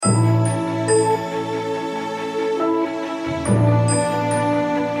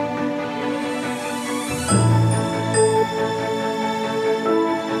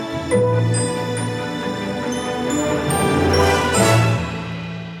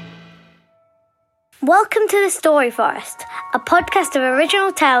Welcome to the Story Forest, a podcast of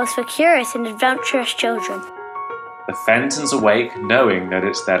original tales for curious and adventurous children. The Fentons awake knowing that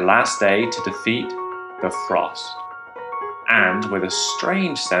it's their last day to defeat the frost, and with a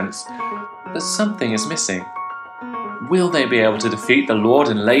strange sense that something is missing. Will they be able to defeat the Lord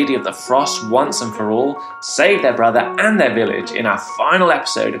and Lady of the Frost once and for all, save their brother and their village in our final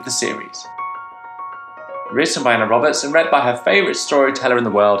episode of the series? Written by Anna Roberts and read by her favourite storyteller in the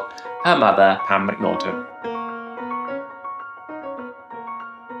world, her mother, Pam McNaughton.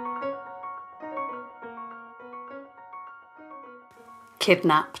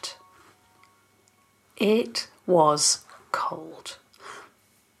 Kidnapped. It was cold.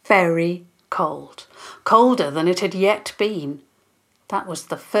 Very cold. Colder than it had yet been. That was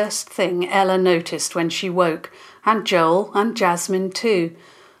the first thing Ella noticed when she woke, and Joel and Jasmine too.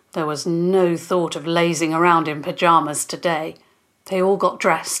 There was no thought of lazing around in pyjamas today. They all got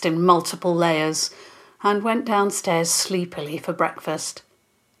dressed in multiple layers and went downstairs sleepily for breakfast.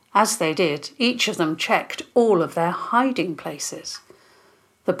 As they did, each of them checked all of their hiding places.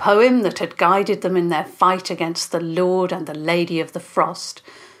 The poem that had guided them in their fight against the Lord and the Lady of the Frost,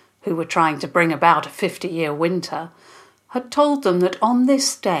 who were trying to bring about a 50-year winter, had told them that on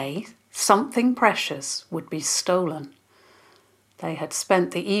this day something precious would be stolen. They had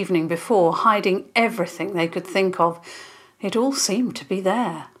spent the evening before hiding everything they could think of. It all seemed to be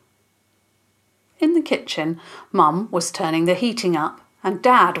there. In the kitchen, Mum was turning the heating up and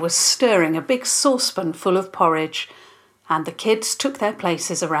Dad was stirring a big saucepan full of porridge, and the kids took their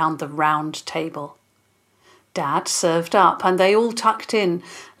places around the round table. Dad served up and they all tucked in,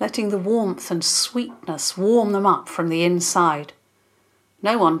 letting the warmth and sweetness warm them up from the inside.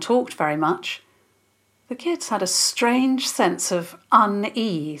 No one talked very much. The kids had a strange sense of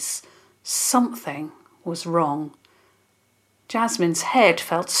unease. Something was wrong. Jasmine's head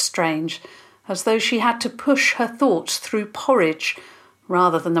felt strange, as though she had to push her thoughts through porridge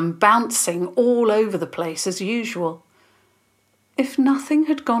rather than them bouncing all over the place as usual. If nothing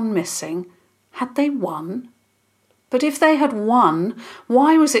had gone missing, had they won? But if they had won,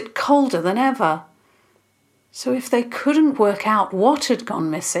 why was it colder than ever? So if they couldn't work out what had gone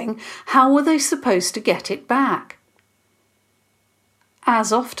missing, how were they supposed to get it back?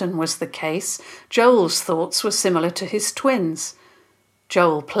 As often was the case, Joel's thoughts were similar to his twins.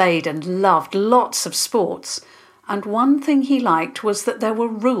 Joel played and loved lots of sports, and one thing he liked was that there were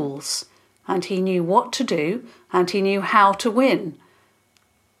rules, and he knew what to do, and he knew how to win.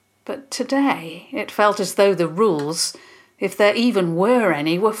 But today it felt as though the rules, if there even were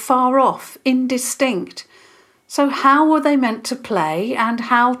any, were far off, indistinct. So how were they meant to play and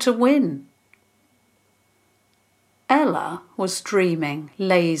how to win? Ella was dreaming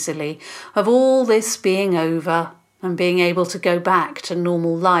lazily of all this being over and being able to go back to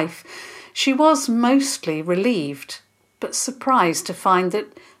normal life. She was mostly relieved, but surprised to find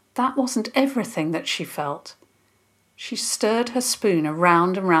that that wasn't everything that she felt. She stirred her spoon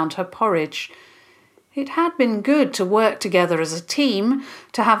around and round her porridge. It had been good to work together as a team,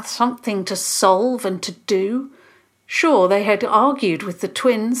 to have something to solve and to do. Sure, they had argued with the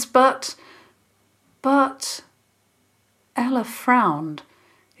twins, but... Ella frowned.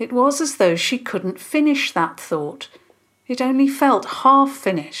 It was as though she couldn't finish that thought. It only felt half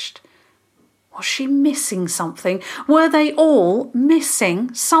finished. Was she missing something? Were they all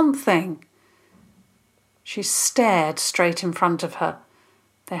missing something? She stared straight in front of her.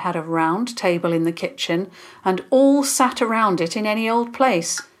 They had a round table in the kitchen, and all sat around it in any old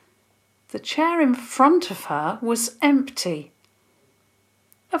place. The chair in front of her was empty.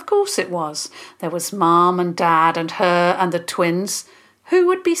 Of course it was. There was Mum and Dad and her and the twins. Who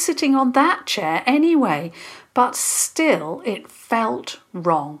would be sitting on that chair anyway? But still it felt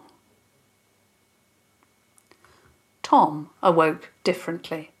wrong. Tom awoke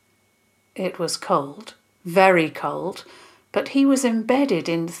differently. It was cold, very cold, but he was embedded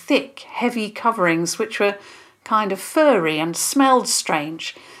in thick, heavy coverings which were kind of furry and smelled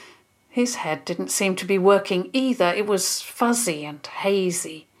strange. His head didn't seem to be working either. It was fuzzy and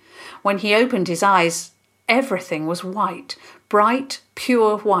hazy. When he opened his eyes, everything was white, bright,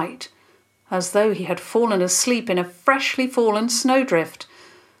 pure white, as though he had fallen asleep in a freshly fallen snowdrift.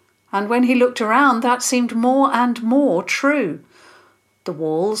 And when he looked around, that seemed more and more true. The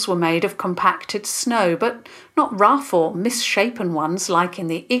walls were made of compacted snow, but not rough or misshapen ones like in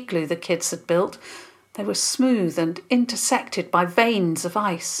the igloo the kids had built. They were smooth and intersected by veins of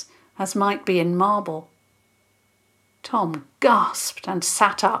ice, as might be in marble. Tom gasped and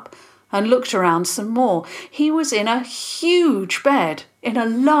sat up and looked around some more. He was in a huge bed in a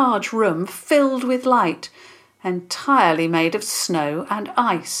large room filled with light, entirely made of snow and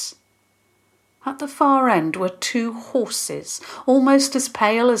ice. At the far end were 2 horses, almost as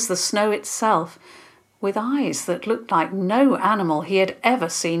pale as the snow itself, with eyes that looked like no animal he had ever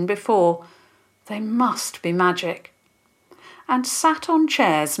seen before. They must be magic. And sat on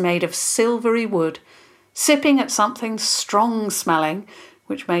chairs made of silvery wood, sipping at something strong-smelling,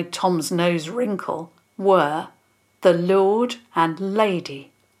 which made Tom's nose wrinkle, were the Lord and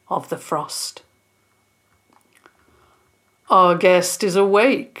Lady of the Frost. "Our guest is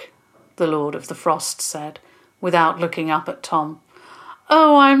awake," the Lord of the Frost said, without looking up at Tom.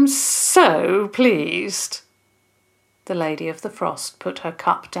 "Oh, I'm so pleased." The Lady of the Frost put her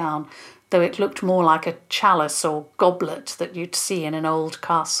cup down, though it looked more like a chalice or goblet that you'd see in an old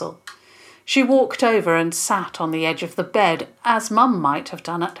castle. She walked over and sat on the edge of the bed, as Mum might have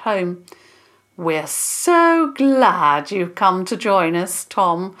done at home. "We're so glad you've come to join us,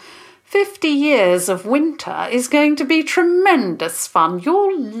 Tom. 50 years of winter is going to be tremendous fun.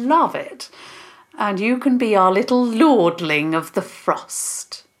 You'll love it. And you can be our little lordling of the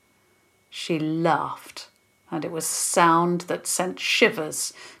frost." She laughed, and it was a sound that sent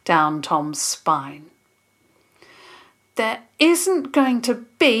shivers down Tom's spine. "There isn't going to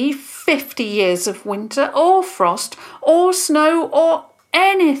be 50 years of winter or frost or snow or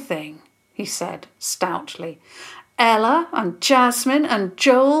anything," he said stoutly. "Ella and Jasmine and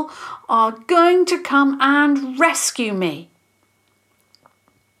Joel are going to come and rescue me."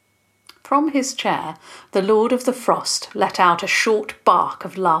 From his chair, the Lord of the Frost let out a short bark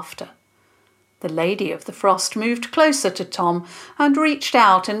of laughter. The Lady of the Frost moved closer to Tom and reached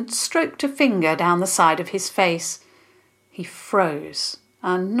out and stroked a finger down the side of his face. He froze,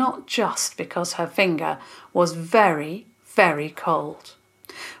 and not just because her finger was very, very cold.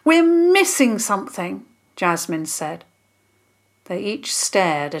 "We're missing something," Jasmine said. They each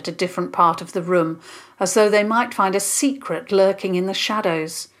stared at a different part of the room, as though they might find a secret lurking in the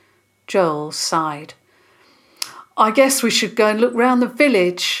shadows. Joel sighed. "I guess we should go and look round the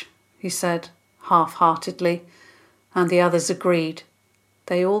village," he said, half-heartedly, and the others agreed.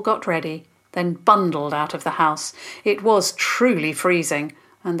 They all got ready, then bundled out of the house. It was truly freezing,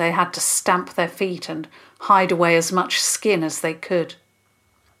 and they had to stamp their feet and hide away as much skin as they could.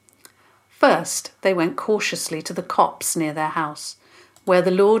 First, they went cautiously to the copse near their house, where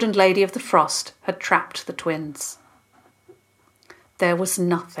the Lord and Lady of the Frost had trapped the twins. There was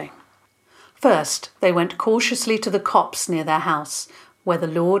nothing. First, they went cautiously to the copse near their house, where the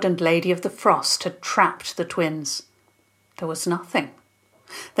Lord and Lady of the Frost had trapped the twins. There was nothing.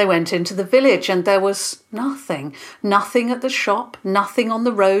 They went into the village, and there was nothing. Nothing at the shop, nothing on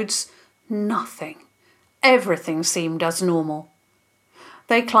the roads, nothing. Everything seemed as normal.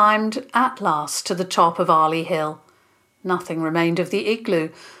 They climbed at last to the top of Arley Hill. Nothing remained of the igloo.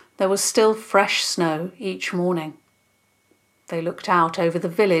 There was still fresh snow each morning. They looked out over the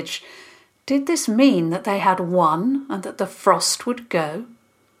village. Did this mean that they had won and that the frost would go?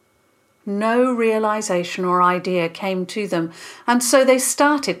 No realization or idea came to them, and so they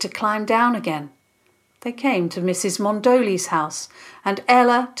started to climb down again. They came to Mrs. Mondoli's house, and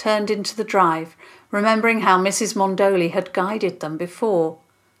Ella turned into the drive, remembering how Mrs. Mondoli had guided them before.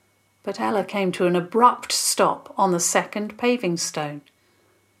 But Ella came to an abrupt stop on the second paving stone.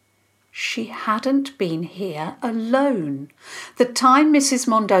 She hadn't been here alone. The time Mrs.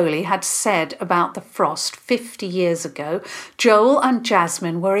 Mondoli had said about the frost 50 years ago, Joel and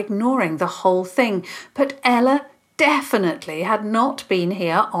Jasmine were ignoring the whole thing, but Ella definitely had not been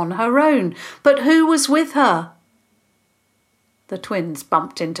here on her own. But who was with her? The twins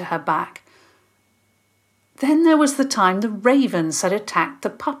bumped into her back. Then there was the time the ravens had attacked the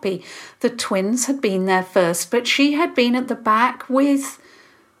puppy. The twins had been there first, but she had been at the back with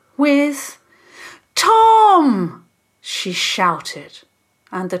Tom! She shouted,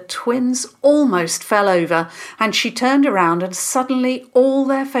 and the twins almost fell over, and she turned around, and suddenly all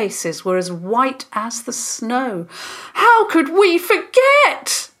their faces were as white as the snow. "How could we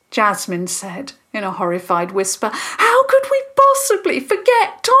forget?" Jasmine said in a horrified whisper. "How could we possibly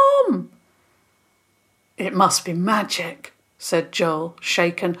forget Tom?" "It must be magic," said Joel,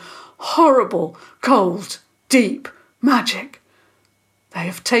 shaken. "Horrible, cold, deep magic.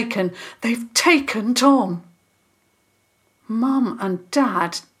 They've taken Tom." "Mum and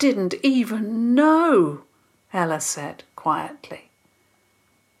Dad didn't even know," Ella said quietly.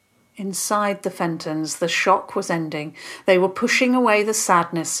 Inside the Fentons, the shock was ending. They were pushing away the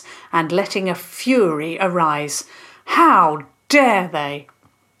sadness and letting a fury arise. How dare they?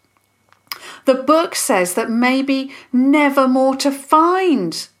 "The book says that maybe never more to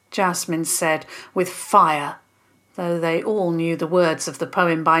find," Jasmine said with fire, though they all knew the words of the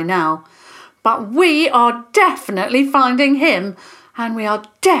poem by now. "But we are definitely finding him, and we are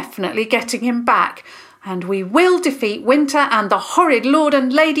definitely getting him back, and we will defeat Winter and the horrid Lord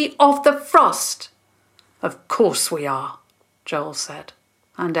and Lady of the Frost." "Of course we are," Joel said,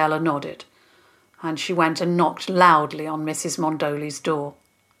 and Ella nodded, and she went and knocked loudly on Mrs. Mondoli's door.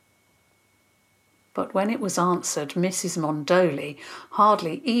 But when it was answered, Mrs. Mondoli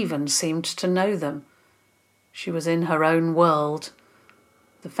hardly even seemed to know them. She was in her own world.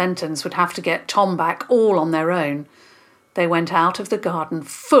 The Fentons would have to get Tom back all on their own. They went out of the garden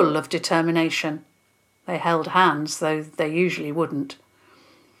full of determination. They held hands, though they usually wouldn't.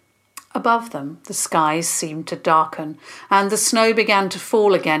 Above them, the skies seemed to darken, and the snow began to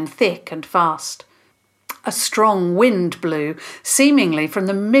fall again thick and fast. A strong wind blew, seemingly from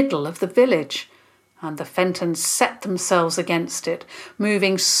the middle of the village, and the Fentons set themselves against it,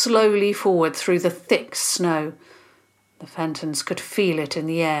 moving slowly forward through the thick snow. The Fentons could feel it in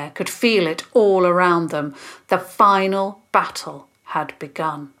the air, could feel it all around them. The final battle had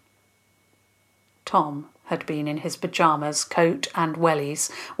begun. Tom had been in his pyjamas, coat and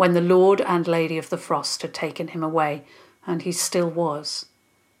wellies, when the Lord and Lady of the Frost had taken him away, and he still was.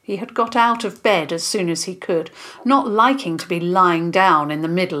 He had got out of bed as soon as he could, not liking to be lying down in the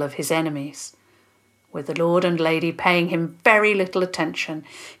middle of his enemies. With the Lord and Lady paying him very little attention,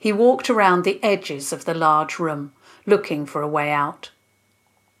 he walked around the edges of the large room, looking for a way out.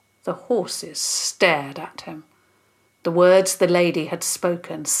 The horses stared at him. The words the lady had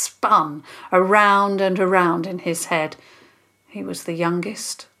spoken spun around and around in his head. He was the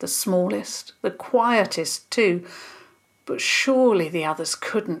youngest, the smallest, the quietest too, but surely the others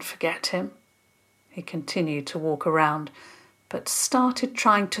couldn't forget him. He continued to walk around, but started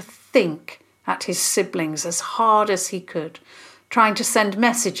trying to think at his siblings as hard as he could, trying to send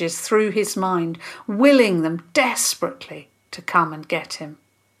messages through his mind, willing them desperately to come and get him.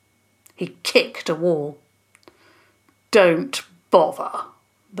 He kicked a wall. "Don't bother,"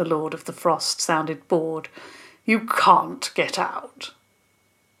 the Lord of the Frost sounded bored. "You can't get out."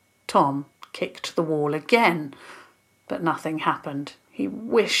 Tom kicked the wall again, but nothing happened. He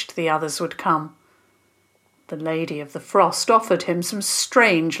wished the others would come. The Lady of the Frost offered him some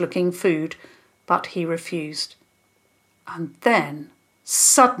strange-looking food, but he refused. And then,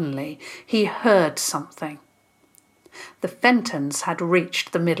 suddenly, he heard something. The Fentons had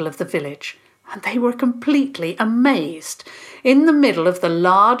reached the middle of the village, and they were completely amazed. In the middle of the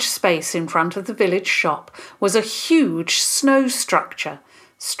large space in front of the village shop was a huge snow structure,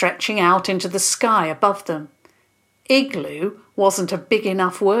 stretching out into the sky above them. Igloo wasn't a big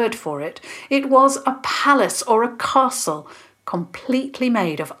enough word for it. It was a palace or a castle, completely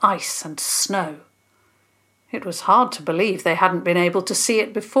made of ice and snow. It was hard to believe they hadn't been able to see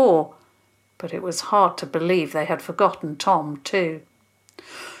it before, but it was hard to believe they had forgotten Tom too.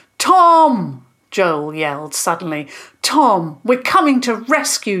 "Tom!" Joel yelled suddenly. "Tom, we're coming to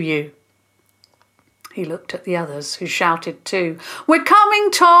rescue you!" He looked at the others, who shouted too. "We're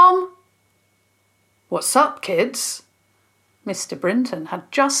coming, Tom!" "What's up, kids?" Mr. Brinton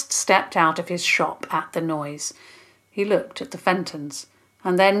had just stepped out of his shop at the noise. He looked at the Fentons,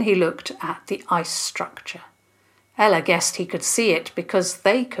 and then he looked at the ice structure. Ella guessed he could see it because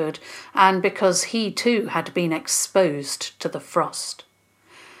they could, and because he too had been exposed to the frost.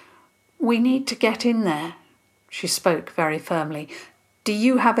 "We need to get in there," she spoke very firmly. "Do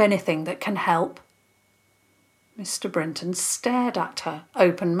you have anything that can help?" Mr. Brinton stared at her,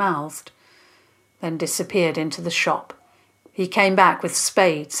 open-mouthed, then disappeared into the shop. He came back with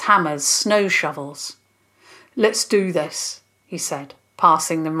spades, hammers, snow shovels. "Let's do this," he said,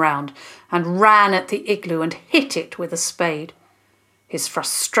 passing them round, and ran at the igloo and hit it with a spade. His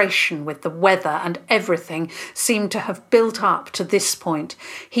frustration with the weather and everything seemed to have built up to this point.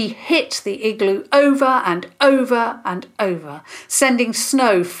 He hit the igloo over and over and over, sending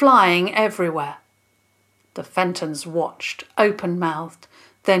snow flying everywhere. The Fentons watched, open-mouthed,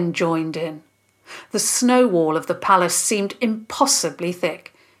 then joined in. The snow wall of the palace seemed impossibly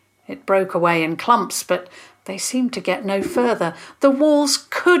thick. It broke away in clumps, but they seemed to get no further. The walls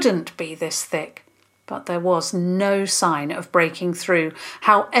couldn't be this thick, but there was no sign of breaking through,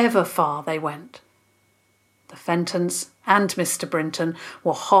 however far they went. The Fentons and Mr. Brinton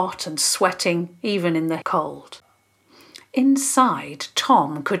were hot and sweating, even in the cold. Inside,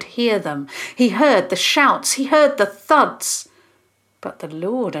 Tom could hear them. He heard the shouts, he heard the thuds. But the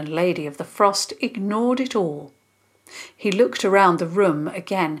Lord and Lady of the Frost ignored it all. He looked around the room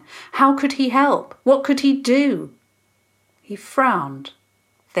again. How could he help? What could he do? He frowned,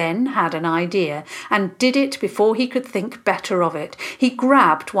 then had an idea, and did it before he could think better of it. He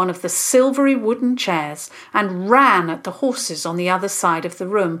grabbed one of the silvery wooden chairs and ran at the horses on the other side of the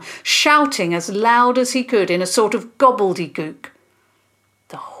room, shouting as loud as he could in a sort of gobbledygook.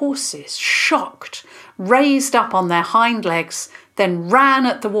 The horses, shocked, raised up on their hind legs, then ran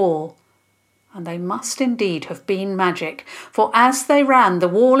at the wall. And they must indeed have been magic, for as they ran, the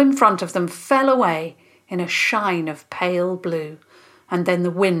wall in front of them fell away in a shine of pale blue, and then the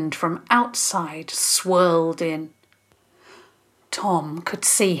wind from outside swirled in. Tom could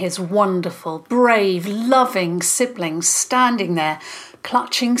see his wonderful, brave, loving siblings standing there,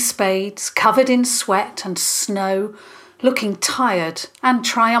 clutching spades, covered in sweat and snow, looking tired and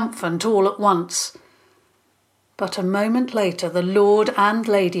triumphant all at once. But a moment later the Lord and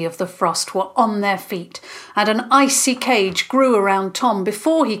Lady of the Frost were on their feet, and an icy cage grew around Tom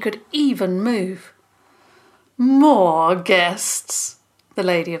before he could even move. "More guests," the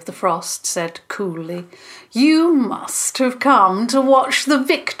Lady of the Frost said coolly. "You must have come to watch the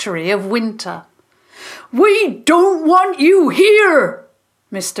victory of winter." "We don't want you here!"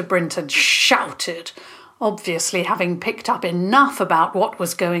 Mr. Brinton shouted, obviously having picked up enough about what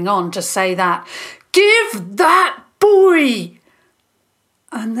was going on to say that. "Give that boy!"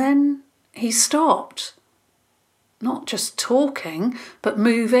 And then he stopped. Not just talking, but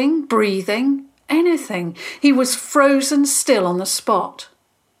moving, breathing, anything. He was frozen still on the spot.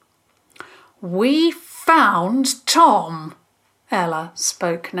 "We found Tom," Ella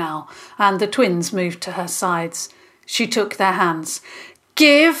spoke now, and the twins moved to her sides. She took their hands.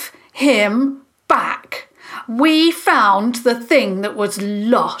 "Give him back. We found the thing that was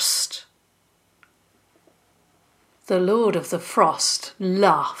lost." The Lord of the Frost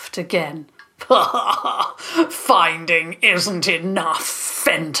laughed again. "Finding isn't enough,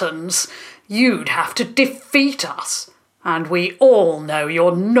 Fentons. You'd have to defeat us, and we all know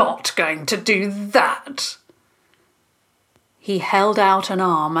you're not going to do that." He held out an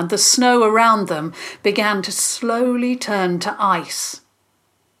arm, and the snow around them began to slowly turn to ice.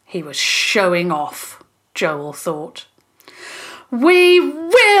 He was showing off, Joel thought. "We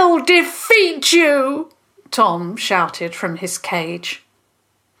will defeat you!" Tom shouted from his cage.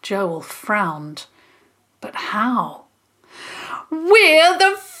 Joel frowned. But how? "We're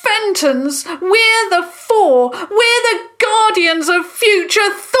the Fentons! We're the Four! We're the guardians of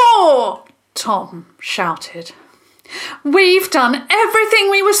future Thor!" Tom shouted. "We've done everything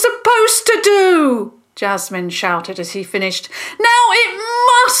we were supposed to do!" Jasmine shouted as he finished. "Now it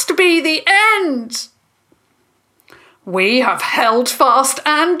must be the end!" "We have held fast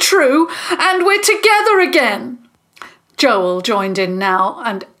and true, and we're together again." Joel joined in now,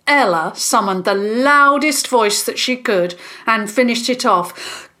 and Ella summoned the loudest voice that she could and finished it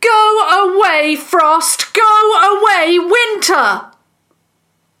off. "Go away, Frost! Go away, Winter!"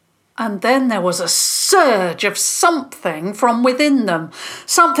 And then there was a surge of something from within them,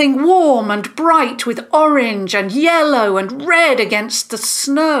 something warm and bright with orange and yellow and red against the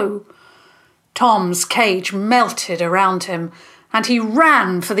snow. Tom's cage melted around him, and he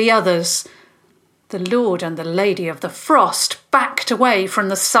ran for the others. The Lord and the Lady of the Frost backed away from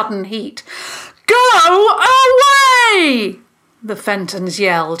the sudden heat. "Go away!" the Fentons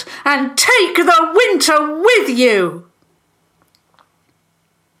yelled, "and take the winter with you!"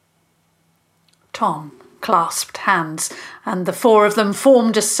 Tom clasped hands, and the four of them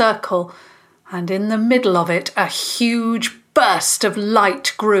formed a circle, and in the middle of it a huge burst of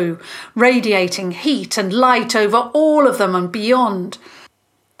light grew, radiating heat and light over all of them and beyond.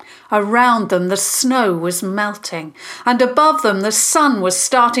 Around them the snow was melting, and above them the sun was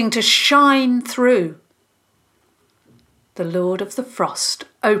starting to shine through. The Lord of the Frost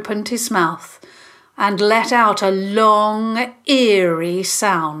opened his mouth and let out a long, eerie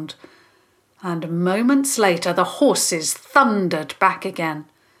sound, and moments later the horses thundered back again.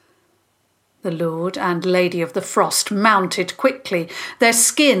 The Lord and Lady of the Frost mounted quickly, their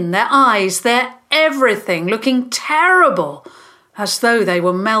skin, their eyes, their everything looking terrible, as though they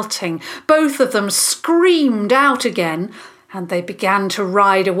were melting. Both of them screamed out again, and they began to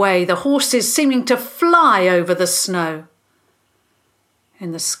ride away, the horses seeming to fly over the snow.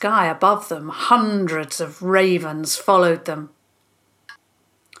 In the sky above them, hundreds of ravens followed them.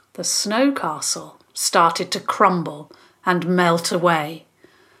 The snow castle started to crumble and melt away.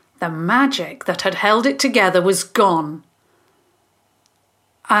 The magic that had held it together was gone.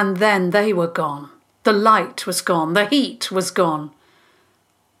 And then they were gone. The light was gone. The heat was gone.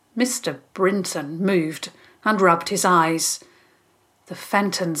 Mr. Brinton moved and rubbed his eyes. The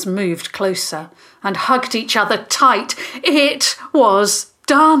Fentons moved closer and hugged each other tight. It was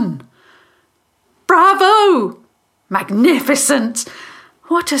done. Bravo! Magnificent!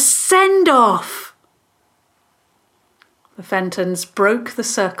 What a send-off! The Fentons broke the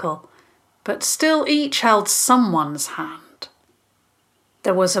circle, but still each held someone's hand.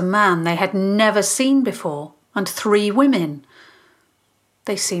 There was a man they had never seen before, and 3 women.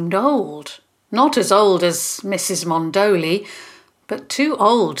 They seemed old, not as old as Mrs. Mondoli, but too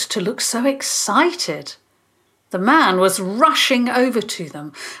old to look so excited. The man was rushing over to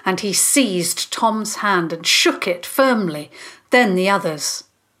them, and he seized Tom's hand and shook it firmly, then the others.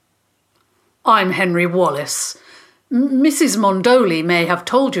 "I'm Henry Wallace. Mrs. Mondoli may have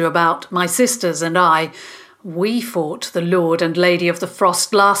told you about my sisters and I. We fought the Lord and Lady of the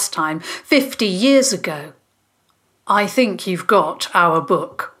Frost last time, 50 years ago. I think you've got our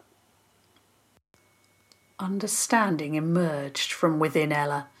book." Understanding emerged from within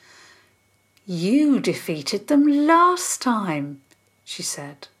Ella. "You defeated them last time," she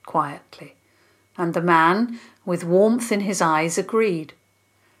said quietly, and the man, with warmth in his eyes, agreed.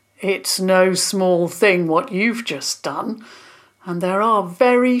 "It's no small thing what you've just done, and there are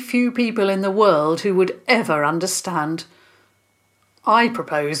very few people in the world who would ever understand. I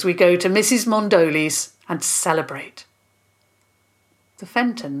propose we go to Mrs. Mondoli's and celebrate." The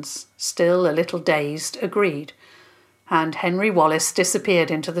Fentons, still a little dazed, agreed, and Henry Wallace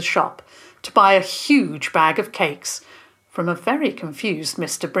disappeared into the shop to buy a huge bag of cakes from a very confused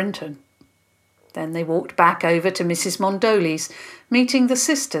Mr. Brinton. Then they walked back over to Mrs. Mondoli's, meeting the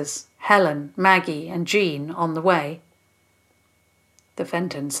sisters, Helen, Maggie and Jean, on the way. The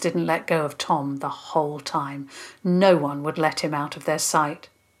Fentons didn't let go of Tom the whole time. No one would let him out of their sight.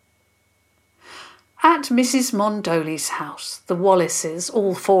 At Mrs. Mondoli's house, the Wallaces,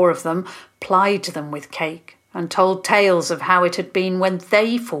 all four of them, plied them with cake and told tales of how it had been when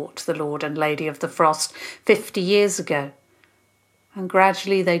they fought the Lord and Lady of the Frost 50 years ago. And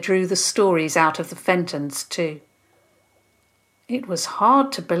gradually they drew the stories out of the Fentons too. It was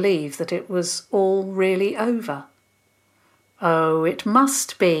hard to believe that it was all really over. "Oh, it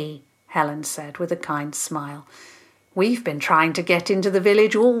must be," Helen said with a kind smile. "We've been trying to get into the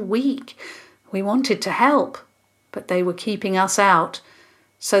village all week. We wanted to help, but they were keeping us out,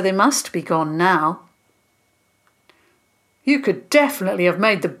 so they must be gone now." "You could definitely have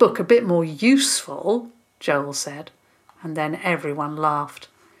made the book a bit more useful," Joel said, and then everyone laughed.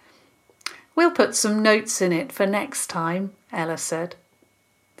 "We'll put some notes in it for next time," Ella said.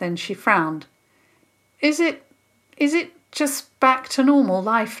 Then she frowned. Is it just back to normal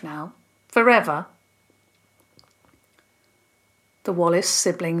life now? Forever?" The Wallace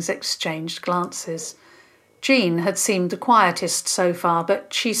siblings exchanged glances. Jean had seemed the quietest so far,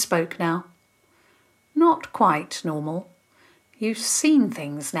 but she spoke now. "Not quite normal. You've seen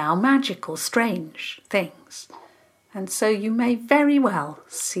things now, magical, strange things, and so you may very well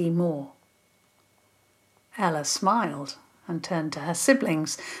see more." Ella smiled and turned to her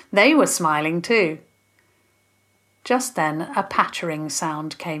siblings. They were smiling too. Just then a pattering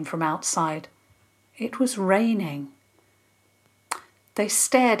sound came from outside. It was raining. They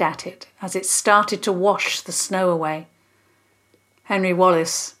stared at it as it started to wash the snow away. Henry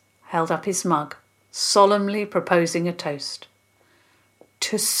Wallace held up his mug, solemnly proposing a toast.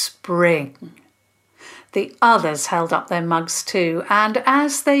 "To spring." The others held up their mugs too, and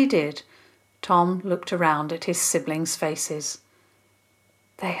as they did, Tom looked around at his siblings' faces.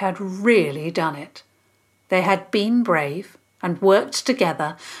 They had really done it. They had been brave and worked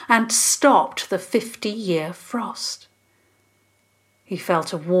together and stopped the 50-year frost. He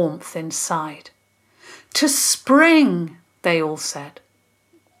felt a warmth inside. "To spring," they all said.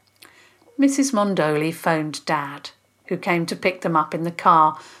 Mrs. Mondoli phoned Dad, who came to pick them up in the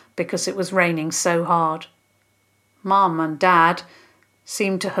car because it was raining so hard. Mum and Dad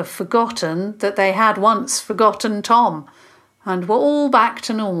seemed to have forgotten that they had once forgotten Tom and were all back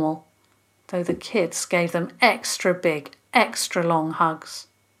to normal, though the kids gave them extra big, extra long hugs.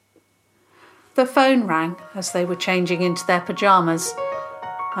 The phone rang as they were changing into their pyjamas,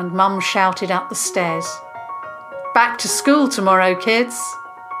 and Mum shouted up the stairs, "Back to school tomorrow, kids."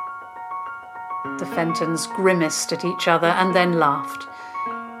 The Fentons grimaced at each other and then laughed.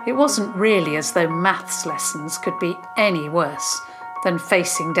 It wasn't really as though maths lessons could be any worse than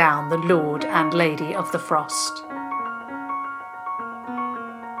facing down the Lord and Lady of the Frost.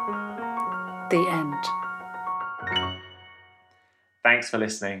 The end. Thanks for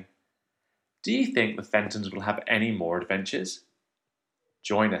listening. Do you think the Fentons will have any more adventures?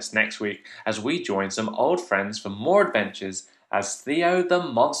 Join us next week as we join some old friends for more adventures as Theo the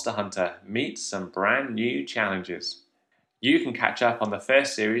Monster Hunter meets some brand new challenges. You can catch up on the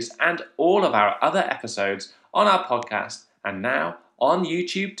first series and all of our other episodes on our podcast and now on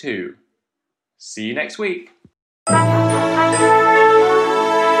YouTube too. See you next week.